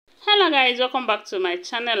Guys, welcome back to my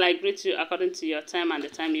channel. I greet you according to your time and the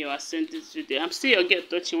time you are seeing this video. I'm still your girl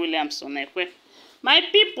Tochi Williamson. My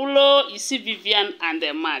people, oh, you see Vivian and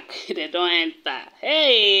the Mark, they don't enter.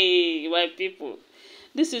 Hey, my people.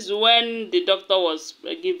 This is when the doctor was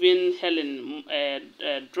giving Helen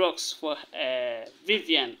drugs for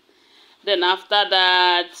Vivian. Then after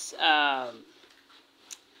that,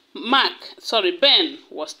 Ben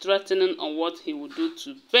was threatening on what he would do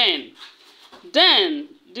to Ben. Then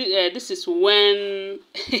this is when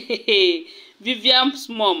Vivian's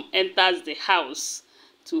mom enters the house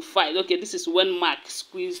to fight. Okay, this is when Mark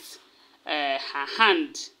squeezed her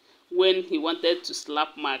hand when he wanted to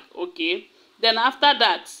slap Mark. Okay, then after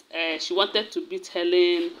that, she wanted to beat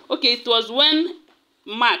Helen. Okay, it was when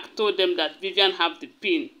Mark told them that Vivian have the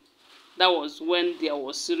pin. That was when there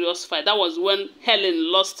was serious fight. That was when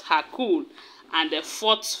Helen lost her cool and they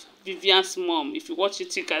fought Vivian's mom. If you watch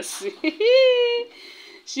it, you can see.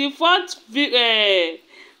 She fought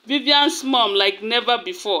Vivian's mom like never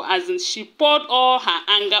before. As in, she poured all her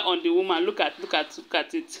anger on the woman. Look at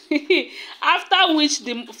it. After which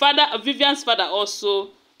the Vivian's father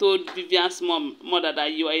also told Vivian's mother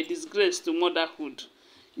that you are a disgrace to motherhood.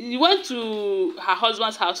 He went to her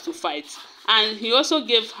husband's house to fight, and he also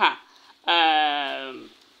gave her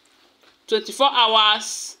 24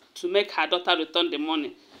 hours to make her daughter return the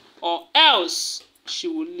money, or else she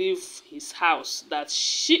will leave his house. That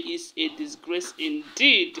she is a disgrace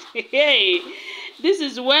indeed. Hey, this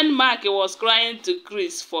is when Mark was crying to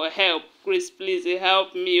Chris for help. Chris, please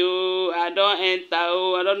help me. Oh, I don't enter.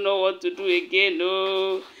 Oh, I don't know what to do again.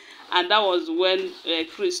 Oh, and that was when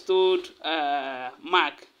Chris told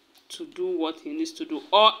Mark to do what he needs to do,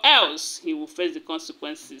 or else he will face the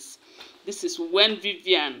consequences. This is when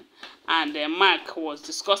Vivian and Mark was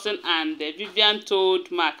discussing, and Vivian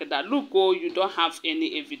told Mark that, look, oh, you don't have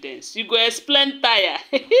any evidence. You go explain tire.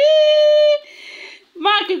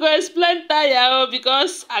 Mark, you go explain tire, oh,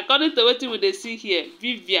 because according to what we see here,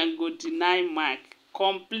 Vivian go deny Mark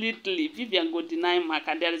completely. Vivian go deny Mark,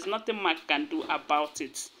 and there is nothing Mark can do about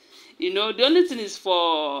it. You know, the only thing is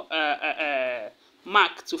for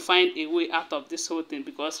Mark to find a way out of this whole thing,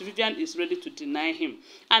 because Vivian is ready to deny him.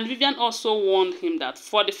 And Vivian also warned him that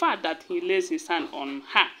for the fact that he lays his hand on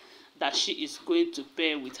her, that she is going to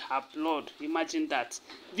pay with her blood. Imagine that.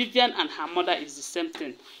 Vivian and her mother is the same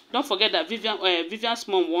thing. Don't forget that Vivian's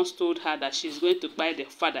mom once told her that she is going to buy the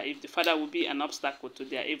father if the father will be an obstacle to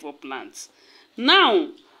their evil plans. Now,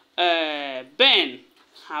 Ben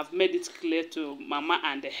have made it clear to Mama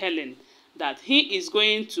and Helen that he is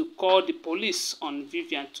going to call the police on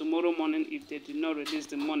Vivian tomorrow morning if they did not release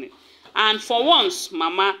the money. And for once,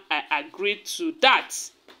 Mama agreed to that.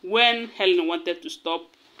 When Helen wanted to stop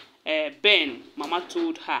Ben, Mama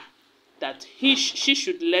told her that she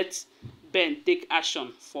should let Ben take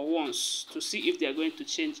action for once to see if they are going to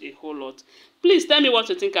change a whole lot. Please tell me what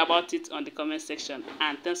you think about it on the comment section.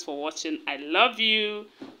 And thanks for watching. I love you.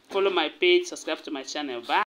 Follow my page, subscribe to my channel. Bye.